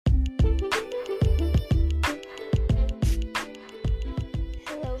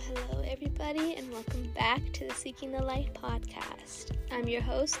everybody, and welcome back to the Seeking the Light podcast. I'm your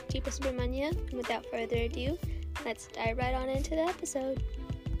host, Deepa Subramanya, and without further ado, let's dive right on into the episode.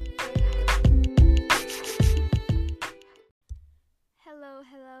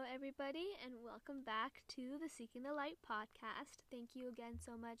 Hello everybody, and welcome back to the Seeking the Light podcast. Thank you again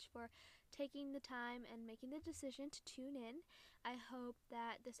so much for taking the time and making the decision to tune in. I hope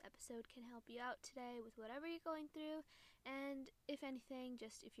that this episode can help you out today with whatever you're going through, and if anything,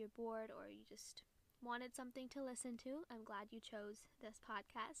 just if you're bored or you just wanted something to listen to, I'm glad you chose this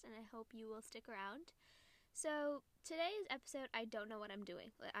podcast, and I hope you will stick around. So today's episode, I don't know what I'm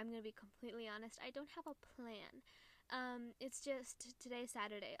doing. I'm going to be completely honest, I don't have a plan. It's just, today's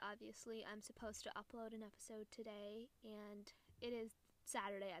Saturday, obviously. I'm supposed to upload an episode today, and it is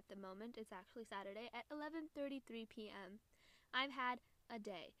Saturday at the moment. It's actually Saturday at 11:33 p.m. I've had a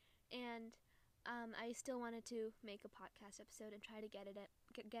day, and I still wanted to make a podcast episode and try to get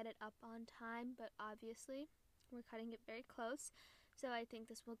it up on time, but obviously we're cutting it very close, so I think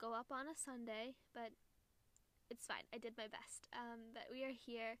this will go up on a Sunday, but it's fine. I did my best. But we are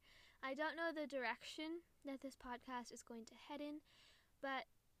here. I don't know the direction that this podcast is going to head in, but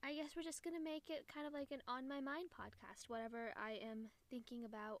I guess we're just going to make it kind of like an on my mind podcast. Whatever I am thinking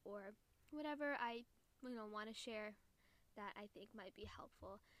about or whatever I want to share that I think might be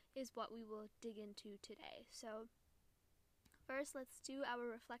helpful is what we will dig into today. So first, let's do our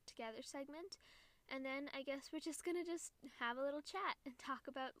Reflect Together segment, and then I guess we're just going to just have a little chat and talk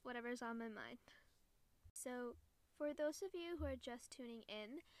about whatever's on my mind. So for those of you who are just tuning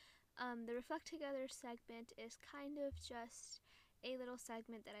in, the Reflect Together segment is kind of just a little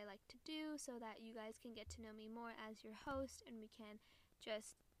segment that I like to do so that you guys can get to know me more as your host, and we can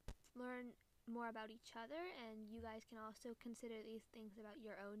just learn more about each other, and you guys can also consider these things about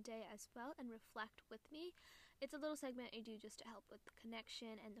your own day as well and reflect with me. It's a little segment I do just to help with the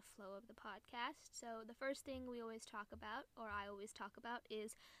connection and the flow of the podcast. So the first thing we always talk about, or I always talk about,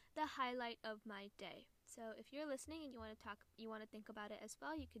 is the highlight of my day. So if you're listening and you want to think about it as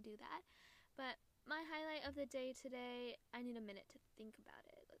well, you could do that. But my highlight of the day today, I need a minute to think about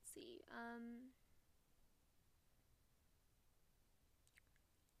it. Let's see.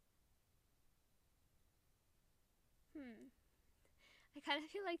 I kind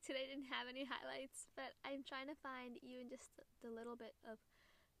of feel like today didn't have any highlights, but I'm trying to find even just the little bit of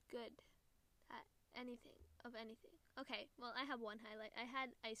good at anything. Okay, well, I have one highlight. I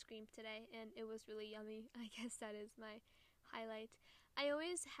had ice cream today, and it was really yummy. I guess that is my highlight. I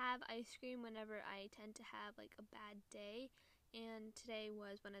always have ice cream whenever I tend to have like a bad day, and today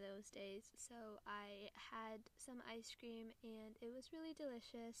was one of those days. So I had some ice cream, and it was really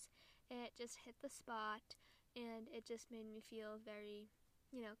delicious. It just hit the spot, and it just made me feel very,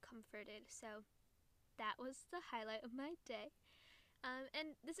 comforted. So that was the highlight of my day.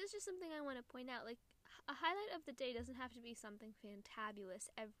 And this is just something I want to point out. Like, a highlight of the day doesn't have to be something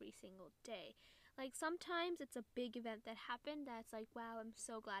fantabulous every single day. Like, sometimes it's a big event that happened that's like, wow, I'm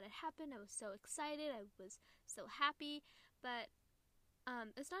so glad it happened. I was so excited. I was so happy. But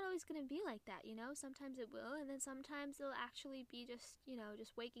it's not always going to be like that, Sometimes it will, and then sometimes it'll actually be just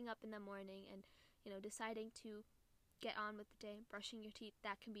waking up in the morning and, deciding to get on with the day and brushing your teeth.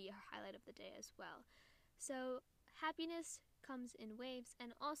 That can be a highlight of the day as well. So happiness comes in waves,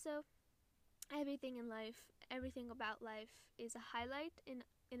 and also everything in life, everything about life is a highlight in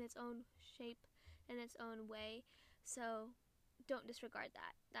its own shape, in its own way. So don't disregard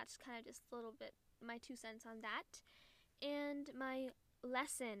that. That's kind of just a little bit my 2 cents on that. And my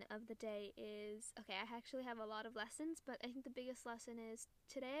lesson of the day is, okay, I actually have a lot of lessons, but I think the biggest lesson is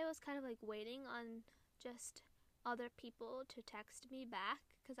today I was kind of like waiting on just other people to text me back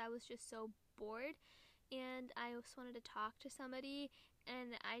because I was just so bored, and I just wanted to talk to somebody,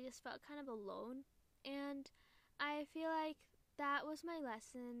 and I just felt kind of alone, and I feel like that was my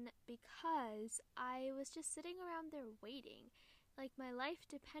lesson because I was just sitting around there waiting. Like, my life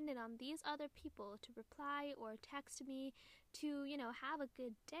depended on these other people to reply or text me to, have a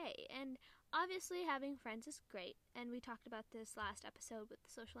good day. And obviously having friends is great, and we talked about this last episode with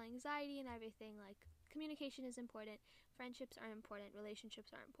social anxiety and everything. Like, communication is important, friendships are important,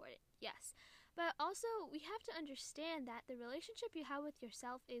 relationships are important, yes. But also, we have to understand that the relationship you have with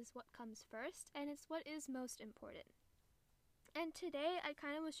yourself is what comes first, and it's what is most important. And today, I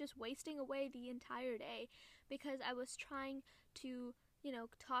kind of was just wasting away the entire day because I was trying to,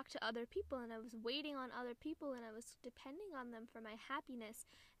 talk to other people, and I was waiting on other people, and I was depending on them for my happiness.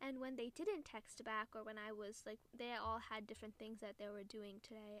 And when they didn't text back, or when I was like, they all had different things that they were doing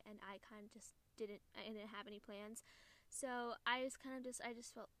today, and I kind of just I didn't have any plans. So I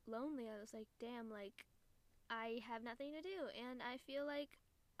just felt lonely. I was like, damn, like, I have nothing to do, and I feel like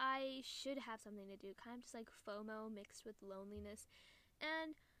I should have something to do, kind of just like FOMO mixed with loneliness.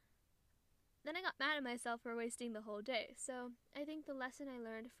 And then I got mad at myself for wasting the whole day. So I think the lesson I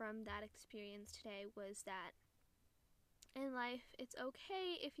learned from that experience today was that in life, it's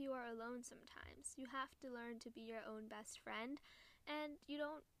okay if you are alone sometimes. You have to learn to be your own best friend, and you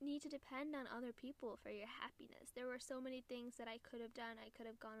don't need to depend on other people for your happiness. There were so many things that I could have done. I could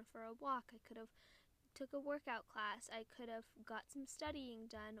have gone for a walk. I could have took a workout class. I could have got some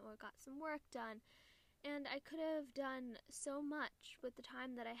studying done or got some work done. And I could have done so much with the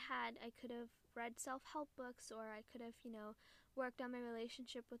time that I had. I could have read self-help books, or I could have, worked on my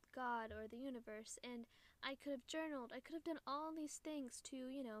relationship with God or the universe, and I could have journaled. I could have done all these things to,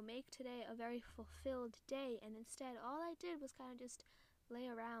 make today a very fulfilled day, and instead all I did was kind of just lay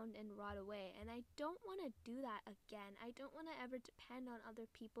around and rot away, and I don't want to do that again. I don't want to ever depend on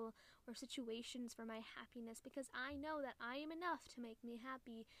other people or situations for my happiness, because I know that I am enough to make me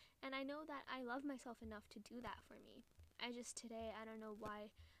happy, and I know that I love myself enough to do that for me. Today, I don't know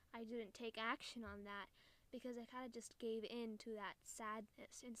why I didn't take action on that, because I kind of just gave in to that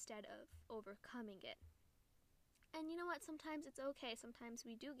sadness instead of overcoming it. And you know what? Sometimes it's okay. Sometimes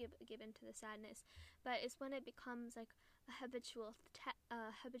we do give into the sadness, but it's when it becomes like a habitual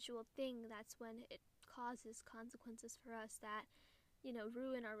thing. That's when it causes consequences for us that,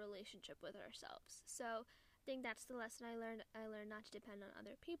 ruin our relationship with ourselves. So I think that's the lesson I learned. I learned not to depend on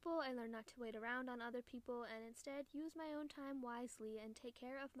other people. I learned not to wait around on other people, and instead use my own time wisely and take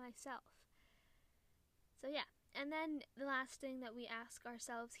care of myself. So yeah, and then the last thing that we ask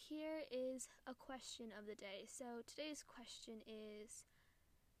ourselves here is a question of the day. So today's question is,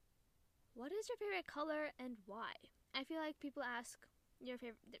 what is your favorite color and why? I feel like people ask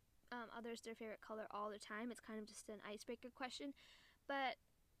others their favorite color all the time. It's kind of just an icebreaker question, but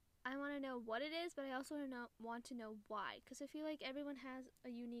I want to know what it is, but I also want to know why, because I feel like everyone has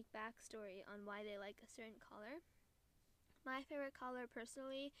a unique backstory on why they like a certain color. My favorite color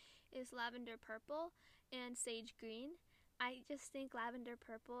personally is lavender purple and sage green. I just think lavender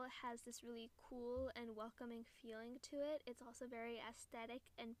purple has this really cool and welcoming feeling to it. It's also very aesthetic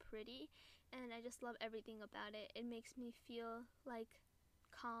and pretty, and I just love everything about it. It makes me feel like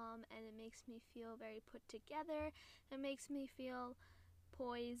calm, and it makes me feel very put together. It makes me feel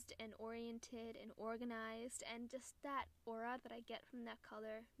poised and oriented and organized, and just that aura that I get from that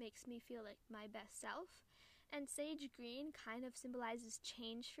color makes me feel like my best self. And sage green kind of symbolizes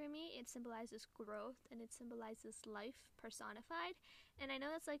change for me. It symbolizes growth, and it symbolizes life personified. And I know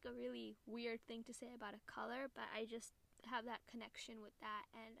that's like a really weird thing to say about a color, but I just have that connection with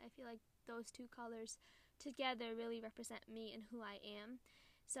that, and I feel like those two colors together really represent me and who I am.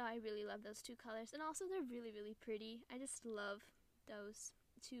 So I really love those two colors, and also they're really, really pretty. I just love those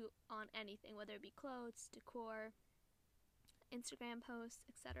two on anything, whether it be clothes, decor, Instagram posts,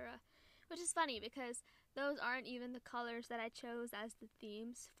 etc. Which is funny because those aren't even the colors that I chose as the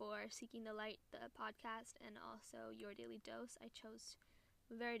themes for Seeking the Light, the podcast, and also Your Daily Dose. I chose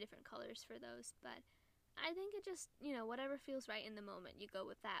very different colors for those, but I think it just, whatever feels right in the moment, you go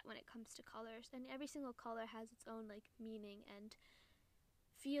with that when it comes to colors. And every single color has its own, meaning and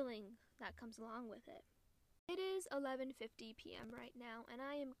feeling that comes along with it. It is 11:50 p.m. right now, and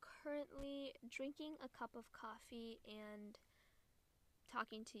I am currently drinking a cup of coffee and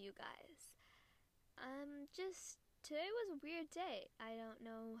talking to you guys. Today was a weird day. I don't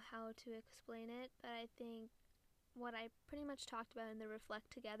know how to explain it, but I think what I pretty much talked about in the Reflect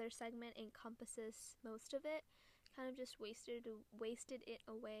Together segment encompasses most of it. Kind of just wasted it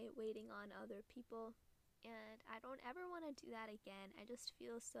away waiting on other people, and I don't ever want to do that again. I just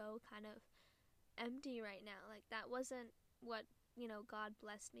feel so kind of empty right now. Like, that wasn't what, God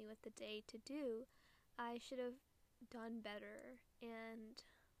blessed me with the day to do. I should have done better, and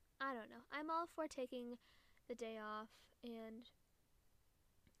I don't know. I'm all for taking the day off and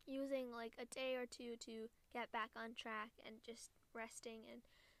using a day or two to get back on track and just resting and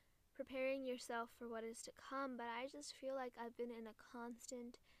preparing yourself for what is to come, but I just feel like I've been in a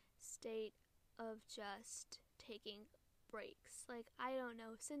constant state of just taking breaks. I don't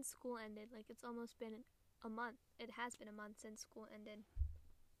know, since school ended, it's almost been a month. It has been a month since school ended.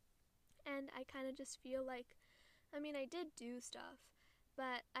 And I kind of just feel like, I did do stuff,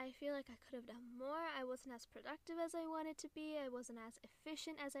 but I feel like I could have done more. I wasn't as productive as I wanted to be. I wasn't as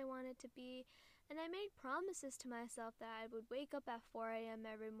efficient as I wanted to be. And I made promises to myself that I would wake up at 4 a.m.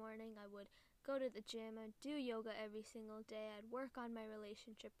 every morning. I would go to the gym. I'd do yoga every single day. I'd work on my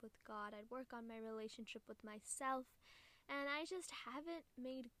relationship with God. I'd work on my relationship with myself. And I just haven't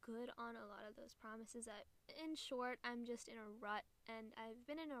made good on a lot of those promises. In short, I'm just in a rut, and I've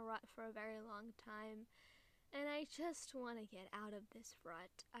been in a rut for a very long time. And I just want to get out of this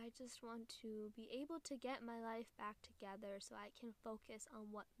rut. I just want to be able to get my life back together so I can focus on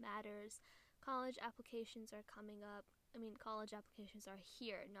what matters. College applications are coming up. College applications are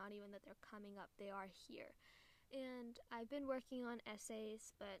here, not even that they're coming up, they are here. And I've been working on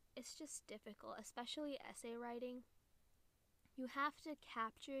essays, but it's just difficult, especially essay writing. You have to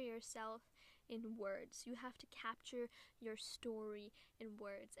capture yourself in words. You have to capture your story in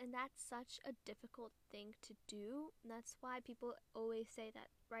words. And that's such a difficult thing to do. And that's why people always say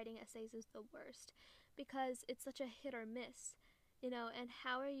that writing essays is the worst, because it's such a hit or miss. And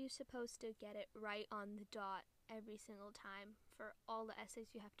how are you supposed to get it right on the dot every single time for all the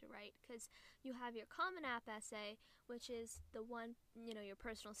essays you have to write? Because you have your Common App essay, which is the one, your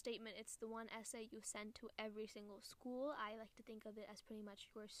personal statement. It's the one essay you send to every single school. I like to think of it as pretty much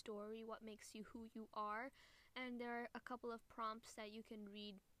your story, what makes you who you are. And there are a couple of prompts that you can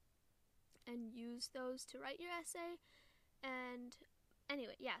read and use those to write your essay. And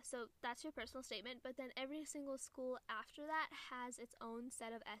anyway, so that's your personal statement, but then every single school after that has its own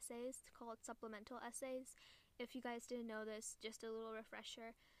set of essays called supplemental essays. If you guys didn't know this, just a little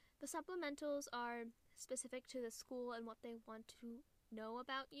refresher. The supplementals are specific to the school and what they want to know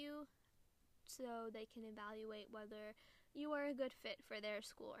about you, so they can evaluate whether you are a good fit for their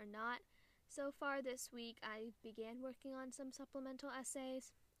school or not. So far this week, I began working on some supplemental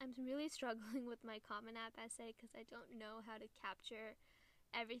essays. I'm really struggling with my Common App essay because I don't know how to capture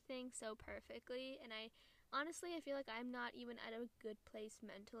everything so perfectly, and I feel like I'm not even at a good place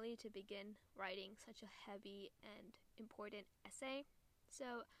mentally to begin writing such a heavy and important essay.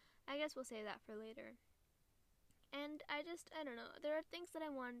 So I guess we'll save that for later. And I don't know, there are things that I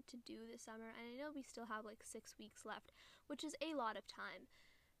wanted to do this summer, and I know we still have like 6 weeks left, which is a lot of time.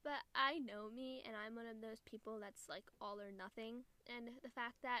 But I know me, and I'm one of those people that's like all or nothing. And the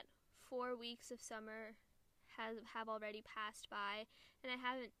fact that 4 weeks of summer have already passed by, and I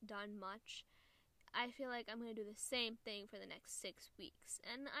haven't done much, I feel like I'm going to do the same thing for the next 6 weeks.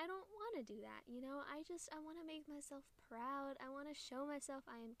 And I don't want to do that, I want to make myself proud. I want to show myself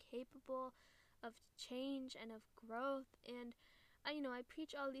I am capable of change and of growth. And I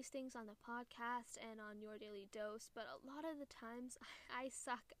preach all these things on the podcast and on Your Daily Dose, but a lot of the times I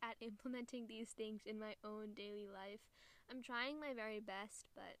suck at implementing these things in my own daily life. I'm trying my very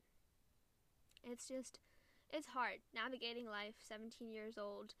best, but it's hard navigating life, 17 years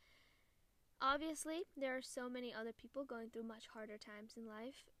old. Obviously, there are so many other people going through much harder times in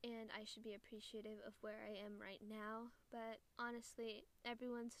life, and I should be appreciative of where I am right now. But honestly,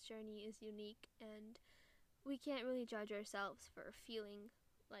 everyone's journey is unique, and we can't really judge ourselves for feeling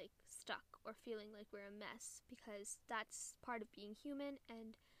like stuck or feeling like we're a mess, because that's part of being human.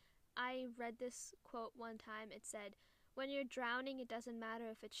 And I read this quote one time. It said, "When you're drowning, it doesn't matter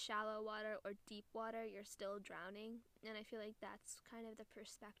if it's shallow water or deep water, you're still drowning." And I feel like that's kind of the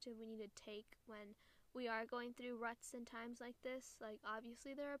perspective we need to take when we are going through ruts and times like this. Like,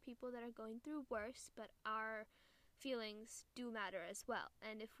 obviously there are people that are going through worse, but our feelings do matter as well.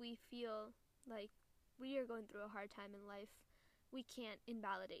 And if we feel like we are going through a hard time in life, we can't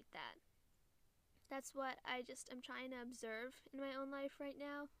invalidate that. That's what I'm trying to observe in my own life right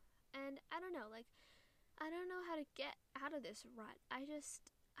now. And I don't know how to get out of this rut.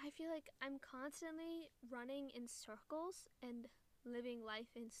 I feel like I'm constantly running in circles and living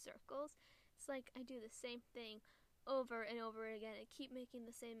life in circles. It's like I do the same thing over and over again. I keep making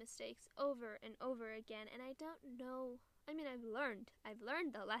the same mistakes over and over again, and I don't know. I've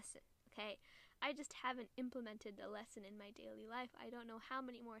learned the lesson, okay? I just haven't implemented the lesson in my daily life. I don't know how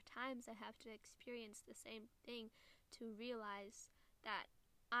many more times I have to experience the same thing to realize that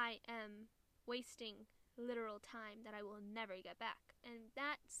I am wasting literal time that I will never get back. And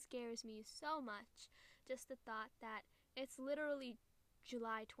that scares me so much, just the thought that it's literally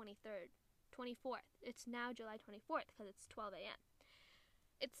July 23rd, 24th. It's now July 24th because it's 12 a.m.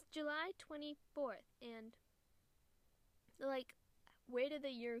 It's July 24th, and like, where did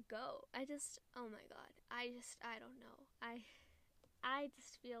the year go? Oh my god. I don't know. I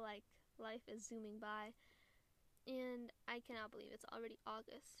just feel like life is zooming by, and I cannot believe it's already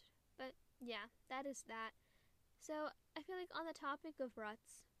August. But yeah, that is that. So I feel like on the topic of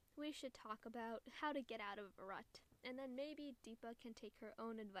ruts, we should talk about how to get out of a rut, and then maybe Deepa can take her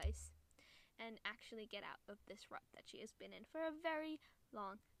own advice and actually get out of this rut that she has been in for a very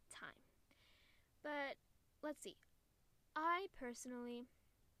long time. But let's see. I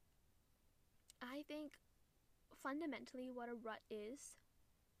think fundamentally what a rut is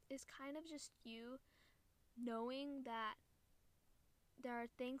kind of just you knowing that there are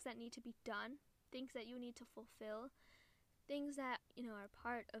things that need to be done, things that you need to fulfill, things that, are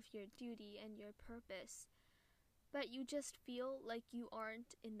part of your duty and your purpose. but you just feel like you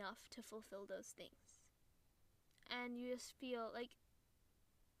aren't enough to fulfill those things. And you just feel like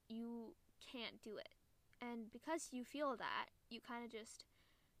you can't do it. And because you feel that, you kind of just,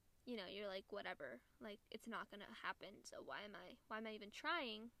 you're like, whatever, like, it's not gonna happen, so why am I even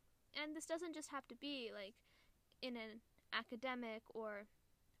trying? And this doesn't just have to be like in an academic or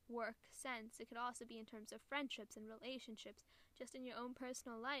work sense. It could also be in terms of friendships and relationships, just in your own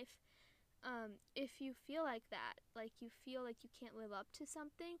personal life. If you feel like that, like you feel like you can't live up to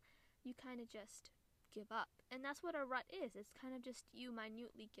something, you kind of just give up. And that's what a rut is. It's kind of just you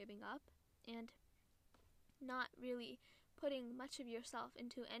minutely giving up and not really putting much of yourself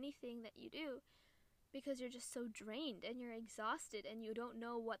into anything that you do, because you're just so drained and you're exhausted and you don't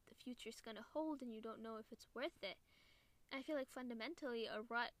know what the future's going to hold and you don't know if it's worth it. I feel like fundamentally a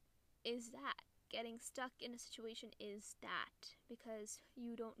rut is that. Getting stuck in a situation is that, because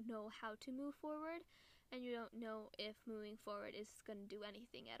you don't know how to move forward and you don't know if moving forward is going to do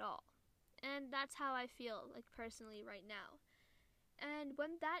anything at all. And that's how I feel like personally right now. And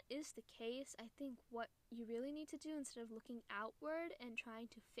when that is the case, I think what you really need to do, instead of looking outward and trying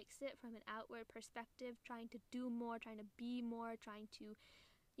to fix it from an outward perspective, trying to do more, trying to be more, trying to,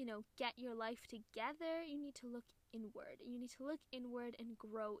 get your life together, you need to look inward. You need to look inward and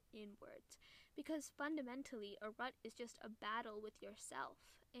grow inwards. Because fundamentally, a rut is just a battle with yourself.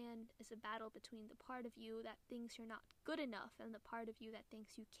 And it's a battle between the part of you that thinks you're not good enough and the part of you that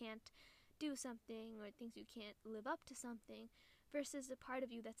thinks you can't do something or thinks you can't live up to something, versus the part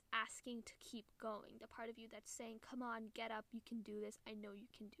of you that's asking to keep going, the part of you that's saying, come on, get up, you can do this, I know you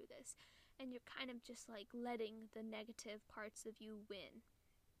can do this. And you're kind of just like letting the negative parts of you win.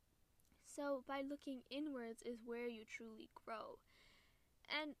 So by looking inwards is where you truly grow.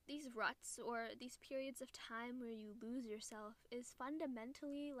 And these ruts, or these periods of time where you lose yourself, is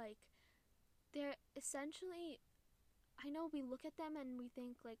fundamentally like, they're essentially, I know we look at them and we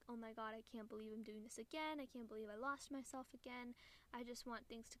think like, oh my god, I can't believe I'm doing this again, I can't believe I lost myself again, I just want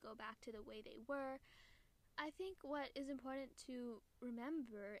things to go back to the way they were. I think what is important to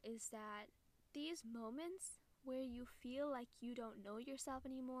remember is that these moments where you feel like you don't know yourself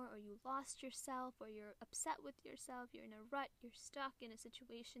anymore, or you lost yourself, or you're upset with yourself, you're in a rut, you're stuck in a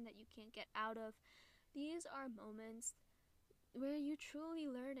situation that you can't get out of, these are moments where you truly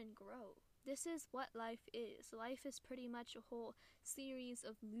learn and grow. This is what life is. Life is pretty much a whole series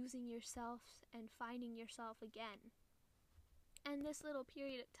of losing yourself and finding yourself again. And this little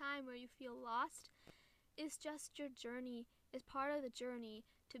period of time where you feel lost is just your journey, is part of the journey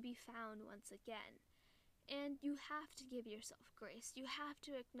to be found once again. And you have to give yourself grace. You have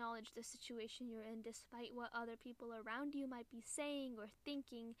to acknowledge the situation you're in, despite what other people around you might be saying or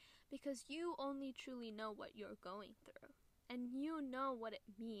thinking, because you only truly know what you're going through. And you know what it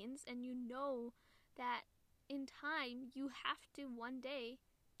means, and you know that in time you have to one day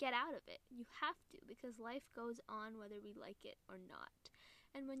get out of it. You have to, because life goes on whether we like it or not.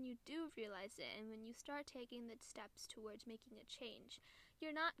 And when you do realize it, and when you start taking the steps towards making a change,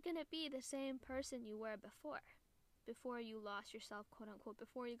 you're not going to be the same person you were before you lost yourself, quote unquote,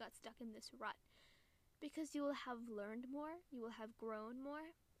 before you got stuck in this rut. Because you will have learned more, you will have grown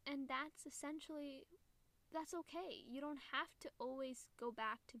more, and that's okay. You don't have to always go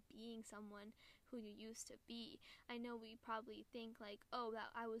back to being someone who you used to be. I know we probably think like, oh, that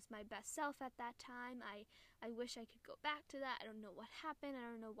I was my best self at that time. I wish I could go back to that. I don't know what happened. I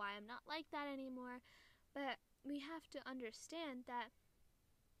don't know why I'm not like that anymore. But we have to understand that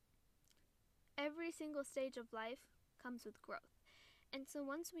every single stage of life comes with growth. And so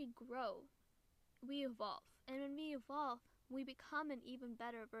once we grow, we evolve. And when we evolve, we become an even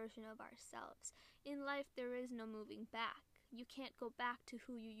better version of ourselves. In life, there is no moving back. You can't go back to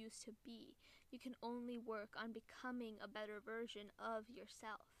who you used to be. You can only work on becoming a better version of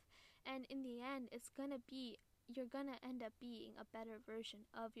yourself. And in the end, you're gonna end up being a better version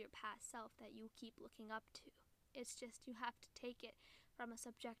of your past self that you keep looking up to. It's just you have to take it from a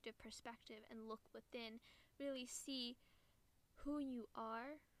subjective perspective and look within, really see who you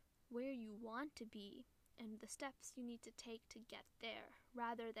are, where you want to be, and the steps you need to take to get there,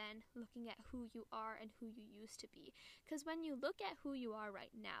 rather than looking at who you are and who you used to be. Because when you look at who you are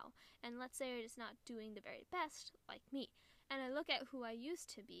right now, and let's say you're just not doing the very best, like me, and I look at who I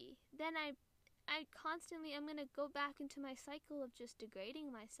used to be, then I constantly am going to go back into my cycle of just degrading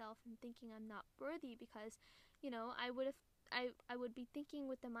myself and thinking I'm not worthy, because, I would be thinking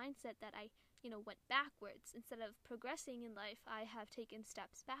with the mindset that I, went backwards. Instead of progressing in life, I have taken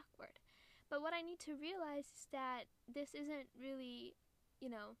steps backward. But what I need to realize is that this isn't really,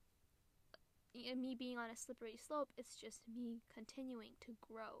 me being on a slippery slope. It's just me continuing to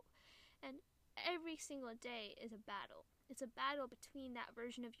grow. And every single day is a battle. It's a battle between that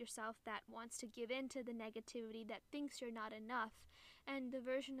version of yourself that wants to give in to the negativity, that thinks you're not enough, and the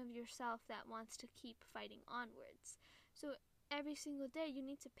version of yourself that wants to keep fighting onwards. So every single day you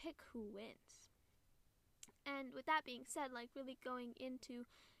need to pick who wins. And with that being said, like really going into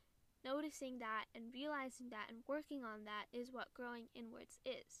noticing that and realizing that and working on that is what growing inwards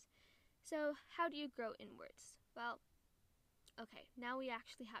is. So how do you grow inwards? Well, okay, now we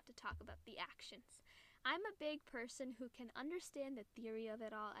actually have to talk about the actions. I'm a big person who can understand the theory of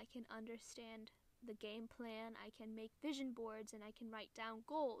it all. I can understand the game plan. I can make vision boards and I can write down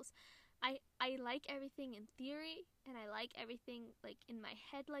goals. I like everything in theory, and I like everything like in my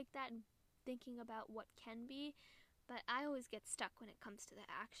head like that and thinking about what can be. But I always get stuck when it comes to the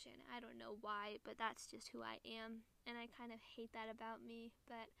action. I don't know why, but that's just who I am. And I kind of hate that about me,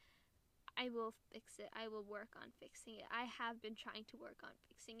 but I will fix it. I will work on fixing it. I have been trying to work on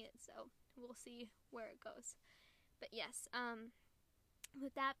fixing it, so we'll see where it goes. But yes,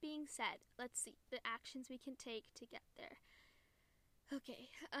 with that being said, let's see the actions we can take to get there.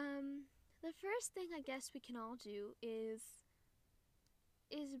 Okay, the first thing I guess we can all do is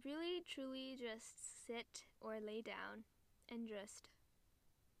really truly just sit or lay down and just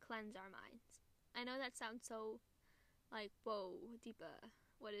cleanse our minds. I know that sounds so like, whoa, Deepa,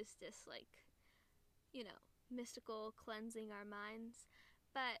 what is this, like, mystical cleansing our minds?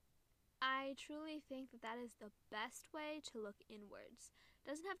 But I truly think that that is the best way to look inwards. It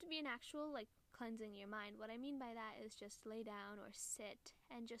doesn't have to be an actual, like, cleansing your mind. What I mean by that is just lay down or sit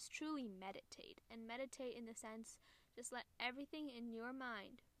and just truly meditate. And meditate in the sense, just let everything in your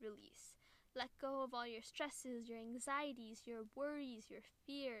mind release. Let go of all your stresses, your anxieties, your worries, your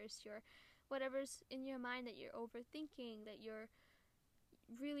fears, your whatever's in your mind that you're overthinking, that you're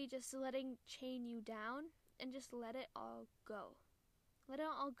really just letting chain you down, and just let it all go. Let it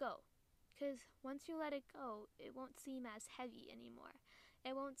all go. Because once you let it go, it won't seem as heavy anymore.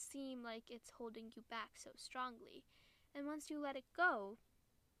 It won't seem like it's holding you back so strongly. And once you let it go,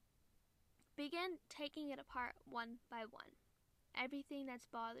 begin taking it apart one by one. Everything that's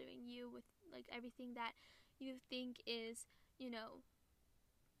bothering you, with like everything that you think is,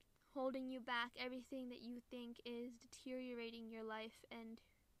 holding you back, everything that you think is deteriorating your life and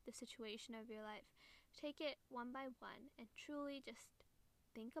the situation of your life. Take it one by one and truly just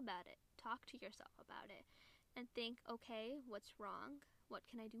think about it. Talk to yourself about it and think, okay, what's wrong? What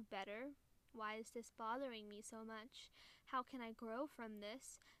can I do better? Why is this bothering me so much? How can I grow from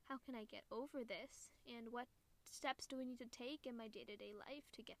this? How can I get over this? And what steps do I need to take in my day-to-day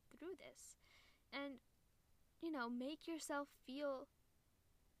life to get through this? And, make yourself feel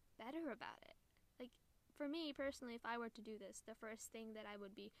better about it. Like, for me personally, if I were to do this, the first thing that I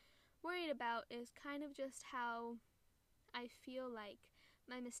would be worried about is kind of just how I feel like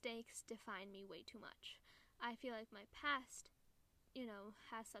my mistakes define me way too much. I feel like my past,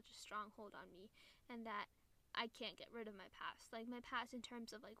 has such a strong hold on me, and that I can't get rid of my past. Like, my past in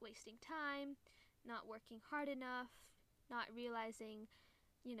terms of, like, wasting time, not working hard enough, not realizing,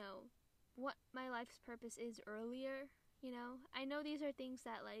 what my life's purpose is earlier. I know these are things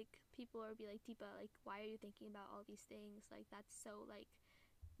that, like, people are be like, Deepa, like, why are you thinking about all these things? Like, that's so, like,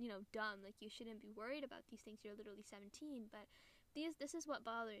 dumb. Like, you shouldn't be worried about these things. You're literally 17. But this is what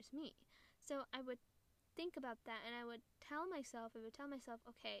bothers me. So I would think about that, and I would tell myself,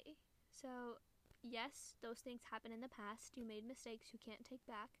 okay, so yes, those things happened in the past. You made mistakes you can't take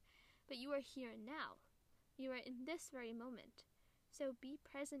back, but you are here now. You are in this very moment. So be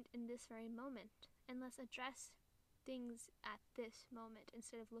present in this very moment, and let's address things at this moment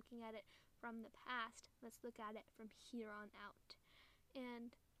instead of looking at it from the past. Let's look at it from here on out.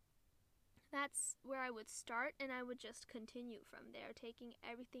 And that's where I would start, and I would just continue from there, taking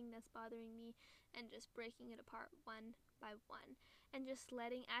everything that's bothering me and just breaking it apart one by one. And just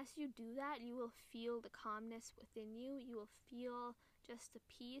letting, as you do that, you will feel the calmness within you. You will feel just the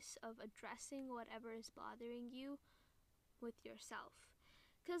peace of addressing whatever is bothering you with yourself.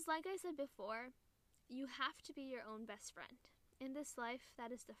 Because like I said before, you have to be your own best friend. In this life,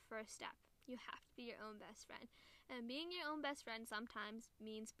 that is the first step. You have to be your own best friend. And being your own best friend sometimes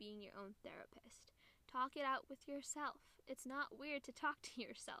means being your own therapist. Talk it out with yourself. It's not weird to talk to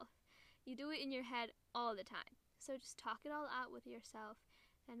yourself. You do it in your head all the time. So just talk it all out with yourself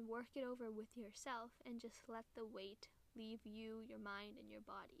and work it over with yourself, and just let the weight leave you, your mind, and your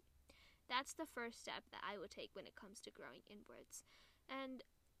body. That's the first step that I would take when it comes to growing inwards. And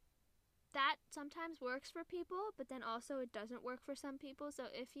that sometimes works for people, but then also it doesn't work for some people. So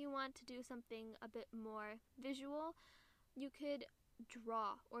if you want to do something a bit more visual, you could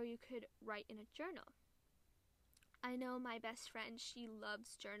draw or you could write in a journal. I know my best friend, she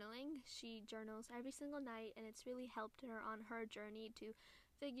loves journaling. She journals every single night, and it's really helped her on her journey to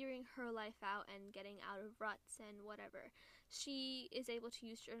figuring her life out and getting out of ruts and whatever. She is able to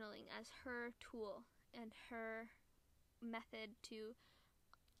use journaling as her tool and her method to,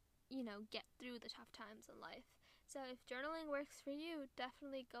 get through the tough times in life. So if journaling works for you,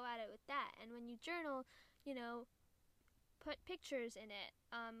 definitely go at it with that. And when you journal, put pictures in it,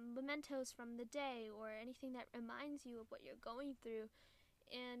 mementos from the day, or anything that reminds you of what you're going through,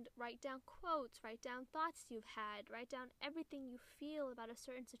 and write down quotes, write down thoughts you've had, write down everything you feel about a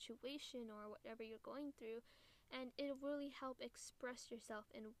certain situation or whatever you're going through, and it'll really help express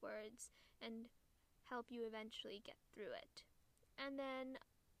yourself in words and help you eventually get through it. And then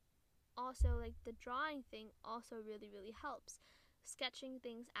also, like, the drawing thing also really, really helps. Sketching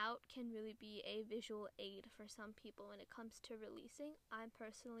things out can really be a visual aid for some people when it comes to releasing. I'm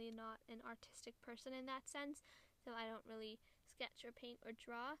personally not an artistic person in that sense, so I don't really sketch or paint or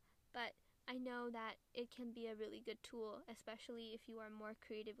draw, but I know that it can be a really good tool, especially if you are more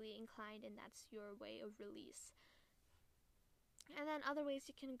creatively inclined and that's your way of release. And then other ways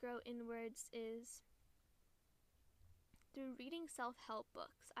you can grow inwards is through reading self-help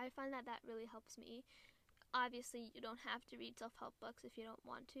books. I find that really helps me. Obviously, you don't have to read self-help books if you don't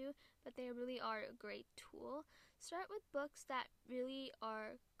want to, but they really are a great tool. Start with books that really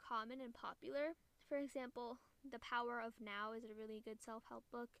are common and popular. For example, The Power of Now is a really good self-help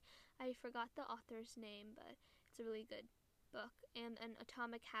book. I forgot the author's name, but it's a really good book. And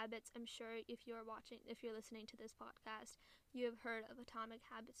Atomic Habits, I'm sure if you're listening to this podcast, you have heard of Atomic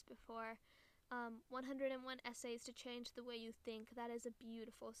Habits before. 101 Essays to Change the Way You Think. That is a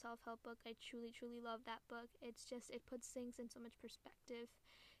beautiful self-help book. I truly, truly love that book. It puts things in so much perspective.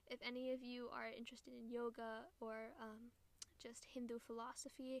 If any of you are interested in yoga or just Hindu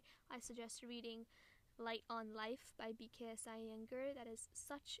philosophy, I suggest reading Light on Life by B.K.S. Iyengar. That is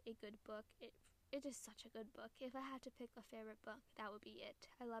such a good book. It is such a good book. If I had to pick a favorite book, that would be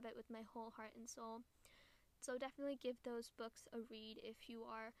it. I love it with my whole heart and soul. So definitely give those books a read if you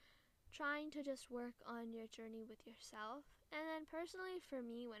are trying to just work on your journey with yourself. And then personally for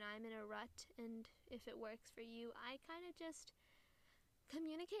me, when I'm in a rut, and if it works for you, I kind of just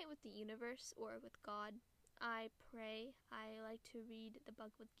communicate with the universe or with God. I pray. I like to read the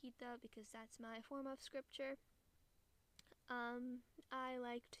Bhagavad Gita because that's my form of scripture. I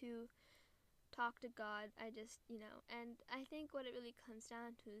like to talk to God. And I think what it really comes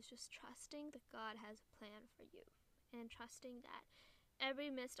down to is just trusting that God has a plan for you, and trusting that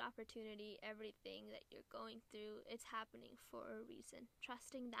every missed opportunity, everything that you're going through, it's happening for a reason.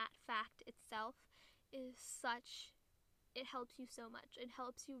 Trusting that fact itself it helps you so much. It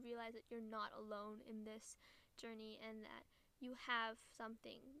helps you realize that you're not alone in this journey, and that you have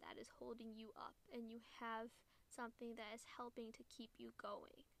something that is holding you up, and you have something that is helping to keep you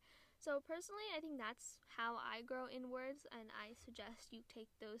going. So personally, I think that's how I grow inwards, and I suggest you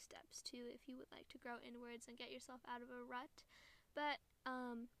take those steps too if you would like to grow inwards and get yourself out of a rut. But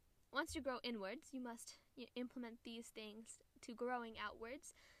once you grow inwards, you must implement these things to growing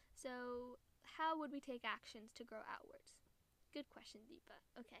outwards. So how would we take actions to grow outwards? Good question, Deepa.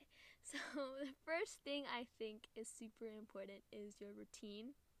 Okay, so the first thing I think is super important is your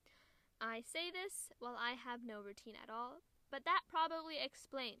routine. I say this while I have no routine at all, but that probably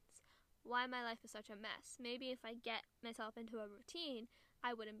explains why my life is such a mess. Maybe if I get myself into a routine,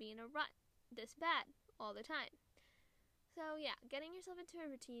 I wouldn't be in a rut this bad all the time. So yeah, getting yourself into a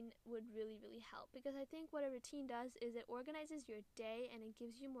routine would really, really help, because I think what a routine does is it organizes your day, and it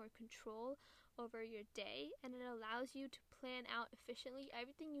gives you more control over your day, and it allows you to plan out efficiently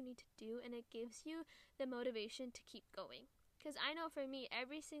everything you need to do, and it gives you the motivation to keep going. Because I know for me,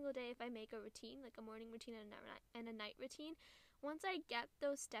 every single day, if I make a routine, like a morning routine and a night routine, once I get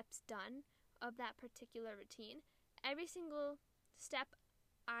those steps done of that particular routine, every single step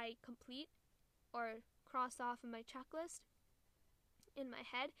I complete or cross off in my checklist in my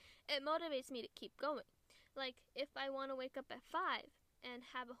head, it motivates me to keep going. Like, if I want to wake up at 5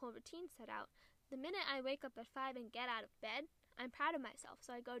 and have a whole routine set out, the minute I wake up at 5 and get out of bed, I'm proud of myself,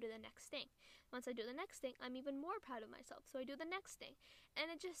 so I go to the next thing. Once I do the next thing, I'm even more proud of myself, so I do the next thing. And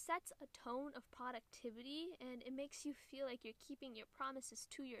it just sets a tone of productivity, and it makes you feel like you're keeping your promises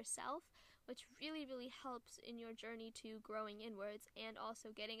to yourself, which really, really helps in your journey to growing inwards and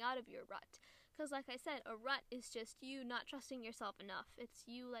also getting out of your rut. Because like I said, a rut is just you not trusting yourself enough. It's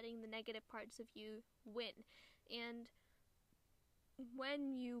you letting the negative parts of you win. And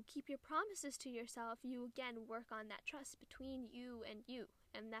when you keep your promises to yourself, you again work on that trust between you.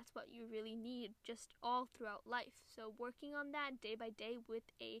 And that's what you really need just all throughout life. So working on that day by day with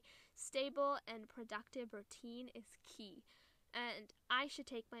a stable and productive routine is key. And I should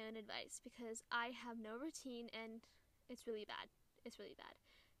take my own advice because I have no routine and it's really bad. It's really bad.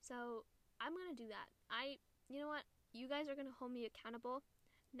 So I'm going to do that. You know what? You guys are going to hold me accountable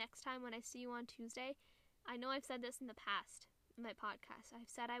next time when I see you on Tuesday. I know I've said this in the past in my podcast. I've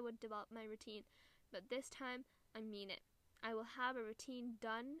said I would develop my routine, but this time I mean it. I will have a routine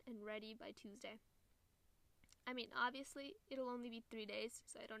done and ready by Tuesday. I mean, obviously, it'll only be 3 days,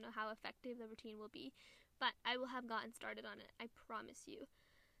 so I don't know how effective the routine will be, but I will have gotten started on it. I promise you.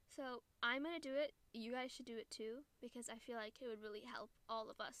 So I'm going to do it. You guys should do it too, because I feel like it would really help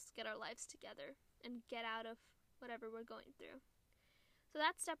all of us get our lives together and get out of whatever we're going through. So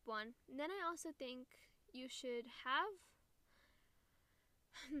that's step 1. And then I also think you should have...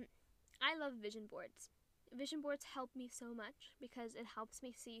 I love vision boards. Vision boards help me so much because it helps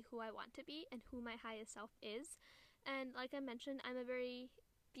me see who I want to be and who my highest self is. And like I mentioned, I'm a very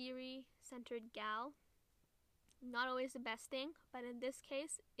theory-centered gal. Not always the best thing, but in this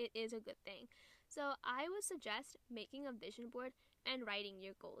case, it is a good thing. So I would suggest making a vision board and writing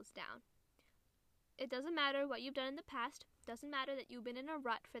your goals down. It doesn't matter what you've done in the past. It doesn't matter that you've been in a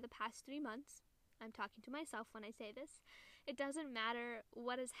rut for the past 3 months. I'm talking to myself when I say this. It doesn't matter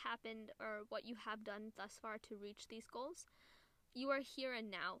what has happened or what you have done thus far to reach these goals. You are here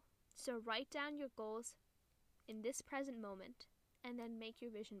and now. So write down your goals in this present moment and then make your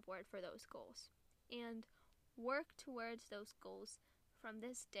vision board for those goals. And work towards those goals from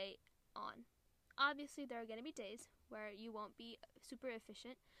this day on. Obviously, there are going to be days where you won't be super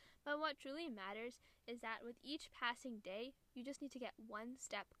efficient, but what truly matters is that with each passing day, you just need to get one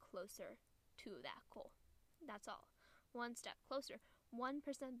step closer to that goal. That's all. One step closer, 1%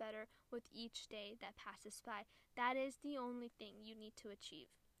 better with each day that passes by. That is the only thing you need to achieve.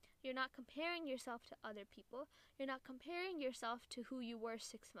 You're not comparing yourself to other people. You're not comparing yourself to who you were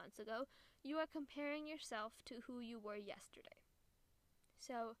 6 months ago. You are comparing yourself to who you were yesterday.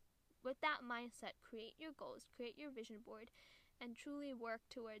 So, with that mindset, create your goals, create your vision board, and truly work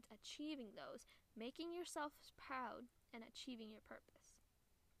towards achieving those, making yourself proud and achieving your purpose.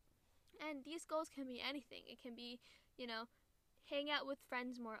 And these goals can be anything. It can be, hang out with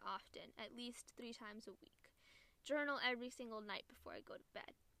friends more often, at least 3 times a week. Journal every single night before I go to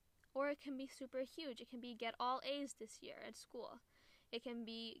bed. Or it can be super huge. It can be get all A's this year at school. It can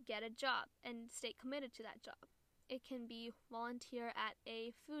be get a job and stay committed to that job. It can be volunteer at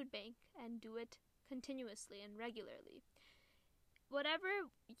a food bank and do it continuously and regularly. Whatever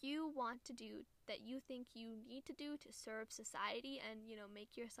you want to do that you think you need to do to serve society and,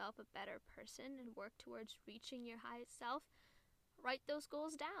 make yourself a better person and work towards reaching your highest self, write those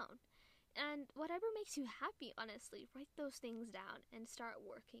goals down. And whatever makes you happy, honestly, write those things down and start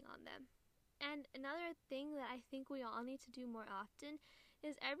working on them. And another thing that I think we all need to do more often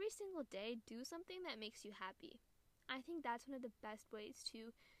is every single day do something that makes you happy. I think that's one of the best ways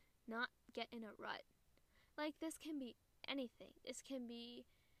to not get in a rut. Like, this can be anything. This can be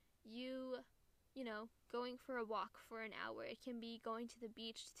you, going for a walk for an hour. It can be going to the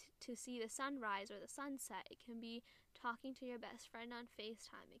beach to see the sunrise or the sunset. It can be talking to your best friend on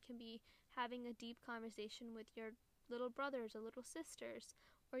FaceTime. It can be having a deep conversation with your little brothers or little sisters,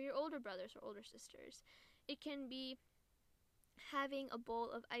 or your older brothers or older sisters. It can be having a bowl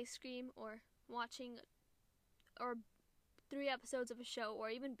of ice cream or watching or 3 episodes of a show, or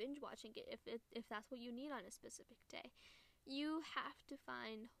even binge watching it if that's what you need on a specific day. You have to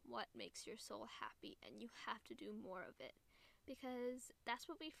find what makes your soul happy, and you have to do more of it, because that's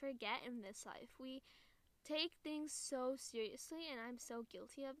what we forget in this life. We take things so seriously, and I'm so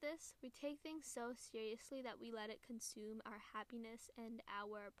guilty of this. We take things so seriously that we let it consume our happiness and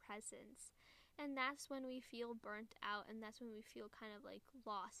our presence. And that's when we feel burnt out, and that's when we feel kind of like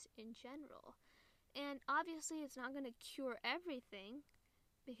lost in general. And obviously it's not going to cure everything,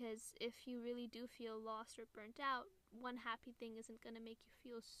 because if you really do feel lost or burnt out, one happy thing isn't going to make you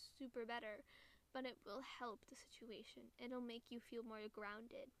feel super better, but it will help the situation. It'll make you feel more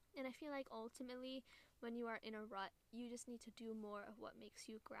grounded. And I feel like ultimately, when you are in a rut, you just need to do more of what makes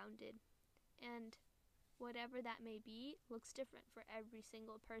you grounded. And whatever that may be looks different for every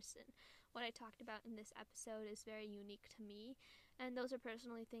single person. What I talked about in this episode is very unique to me, and those are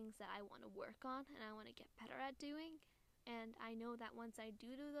personally things that I want to work on and I want to get better at doing. And I know that once I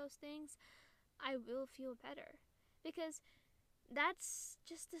do those things, I will feel better, because that's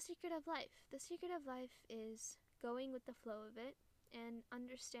just the secret of life. The secret of life is going with the flow of it and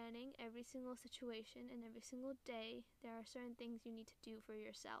understanding every single situation and every single day there are certain things you need to do for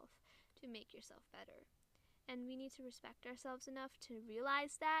yourself to make yourself better. And we need to respect ourselves enough to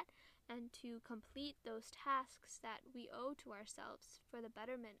realize that and to complete those tasks that we owe to ourselves for the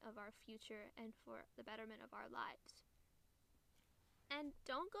betterment of our future and for the betterment of our lives. And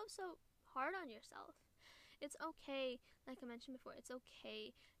don't go so hard on yourself. It's okay, like I mentioned before, it's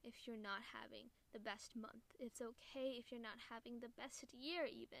okay if you're not having the best month. It's okay if you're not having the best year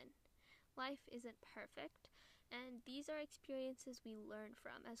even. Life isn't perfect, and these are experiences we learn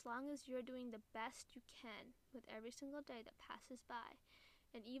from. As long as you're doing the best you can with every single day that passes by,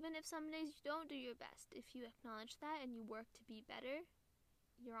 and even if some days you don't do your best, if you acknowledge that and you work to be better,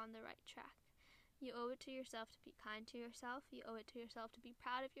 you're on the right track. You owe it to yourself to be kind to yourself. You owe it to yourself to be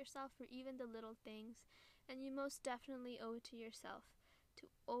proud of yourself for even the little things. And you most definitely owe it to yourself to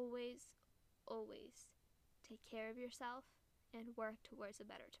always, always take care of yourself and work towards a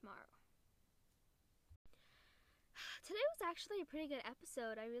better tomorrow. Today was actually a pretty good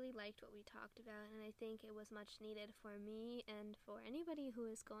episode. I really liked what we talked about, and I think it was much needed for me and for anybody who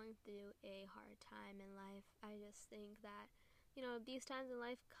is going through a hard time in life. I just think that these times in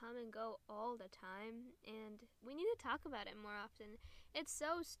life come and go all the time, and we need to talk about it more often. It's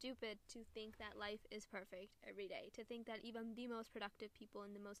so stupid to think that life is perfect every day, to think that even the most productive people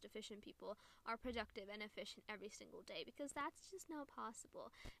and the most efficient people are productive and efficient every single day, because that's just not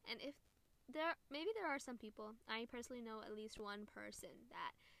possible. And maybe there are some people, I personally know at least one person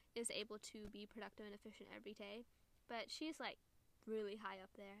that is able to be productive and efficient every day, but she's like really high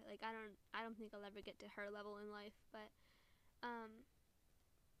up there. Like I don't think I'll ever get to her level in life, but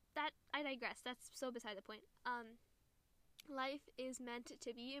that I digress. That's so beside the point. Life is meant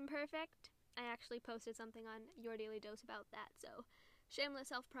to be imperfect. I actually posted something on Your Daily Dose about that, so shameless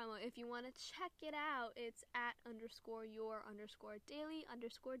self promo. If you want to check it out, it's at _your_daily_dose.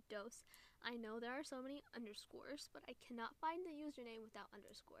 I know there are so many underscores, but I cannot find the username without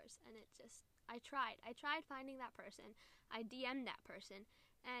underscores, and I tried finding that person. I DM'd that person,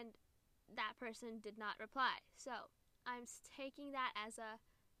 and that person did not reply. So I'm taking that as a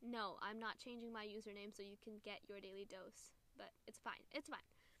no, I'm not changing my username so you can get Your Daily Dose. But it's fine.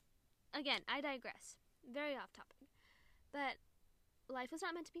 Again, I digress. Very off topic. But life is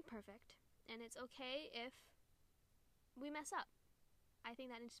not meant to be perfect, and it's okay if we mess up. I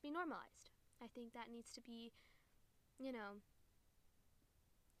think that needs to be normalized. I think that needs to be,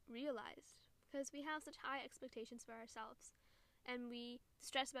 realized. Because we have such high expectations for ourselves, and we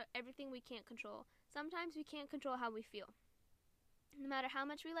stress about everything we can't control. Sometimes we can't control how we feel. No matter how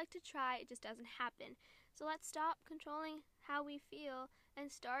much we like to try, it just doesn't happen. So let's stop controlling how we feel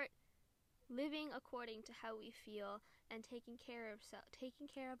and start living according to how we feel and taking care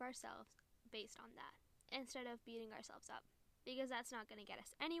of ourselves based on that, instead of beating ourselves up, because that's not going to get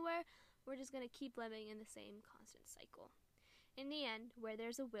us anywhere. We're just going to keep living in the same constant cycle. In the end, where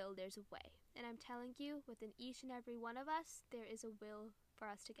there's a will, there's a way. And I'm telling you, within each and every one of us, there is a will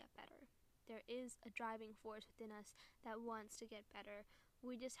for us to get better. There is a driving force within us that wants to get better.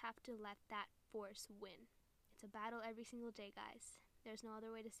 We just have to let that force win. It's a battle every single day, guys. There's no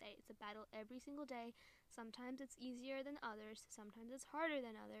other way to say it. It's a battle every single day. Sometimes it's easier than others. Sometimes it's harder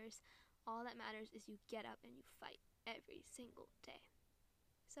than others. All that matters is you get up and you fight every single day.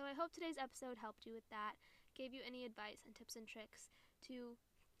 So I hope today's episode helped you with that, gave you any advice and tips and tricks to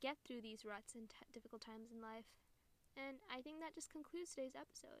get through these ruts and difficult times in life. And I think that just concludes today's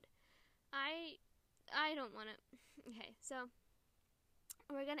episode. I don't want to. Okay, so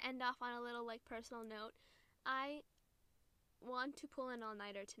we're gonna end off on a little personal note. I want to pull an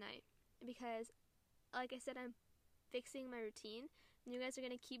all-nighter tonight because, like I said, I'm fixing my routine. And you guys are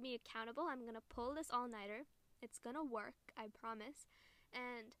gonna keep me accountable. I'm gonna pull this all-nighter. It's gonna work, I promise.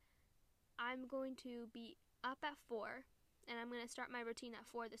 And I'm going to be up at 4, and I'm gonna start my routine at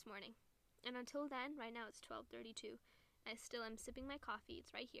 4 this morning. And until then, right now it's 12:32. I still am sipping my coffee.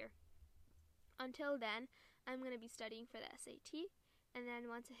 It's right here. Until then, I'm going to be studying for the SAT, and then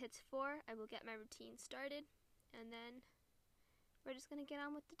once it hits 4, I will get my routine started, and then we're just going to get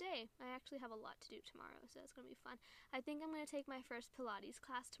on with the day. I actually have a lot to do tomorrow, so it's going to be fun. I think I'm going to take my first Pilates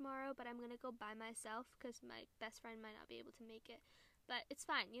class tomorrow, but I'm going to go by myself because my best friend might not be able to make it. But it's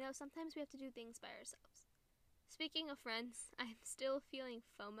fine. Sometimes we have to do things by ourselves. Speaking of friends, I'm still feeling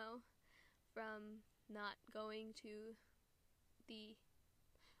FOMO from not going to the...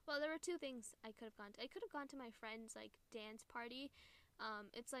 Well, there were 2 things I could have gone to. I could have gone to my friend's, dance party.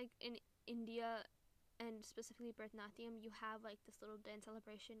 It's, in India, and specifically Bharatanatyam, you have, this little dance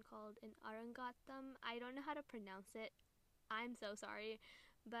celebration called an Arangatam. I don't know how to pronounce it. I'm so sorry.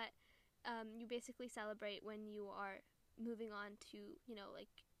 But, you basically celebrate when you are moving on to,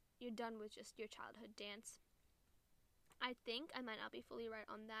 like, you're done with just your childhood dance. I think I might not be fully right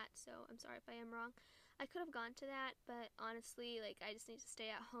on that, so I'm sorry if I am wrong. I could have gone to that, but honestly, like, I just need to stay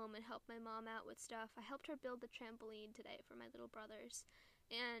at home and help my mom out with stuff. I helped her build the trampoline today for my little brothers,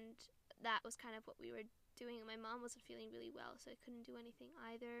 and that was kind of what we were doing. My mom wasn't feeling really well, so I couldn't do anything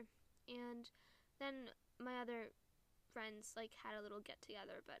either. And then my other friends, like, had a little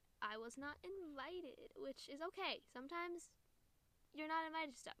get-together, but I was not invited, which is okay. Sometimes you're not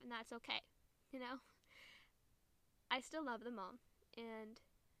invited to stuff, and that's okay, I still love them all, and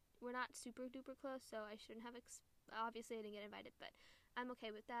we're not super duper close, so I shouldn't have obviously I didn't get invited, but I'm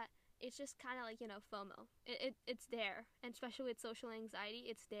okay with that. It's just kind of like, FOMO. It's there, and especially with social anxiety,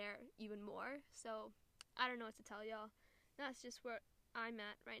 it's there even more. So I don't know what to tell y'all. That's just where I'm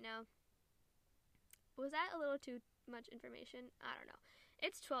at right now. Was that a little too much information? I don't know.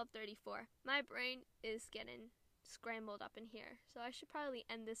 It's 12:34. My brain is getting scrambled up in here, so I should probably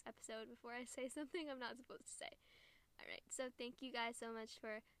end this episode before I say something I'm not supposed to say. Alright, so thank you guys so much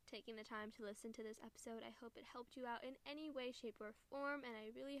for taking the time to listen to this episode. I hope it helped you out in any way, shape, or form, and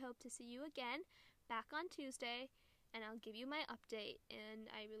I really hope to see you again back on Tuesday, and I'll give you my update, and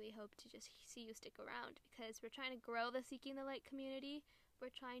I really hope to just see you stick around, because we're trying to grow the Seeking the Light community.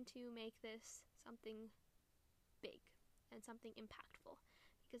 We're trying to make this something big and something impactful,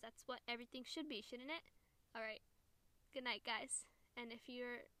 because that's what everything should be, shouldn't it? Alright, good night, guys, and if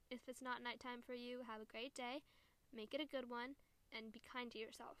it's not nighttime for you, have a great day. Make it a good one, and be kind to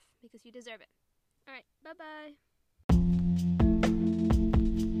yourself, because you deserve it. Alright, bye-bye.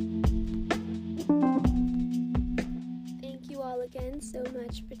 Thank you all again so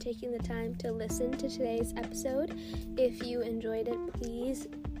much for taking the time to listen to today's episode. If you enjoyed it, please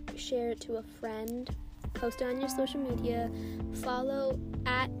share it to a friend, post it on your social media, follow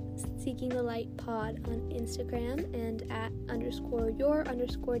at Seeking the Light Pod on Instagram, and at _your_daily_dose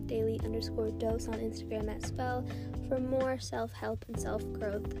on Instagram as well, for more self-help and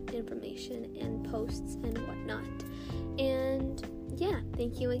self-growth information and posts and whatnot. And yeah,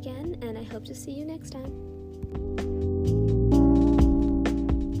 thank you again, and I hope to see you next time.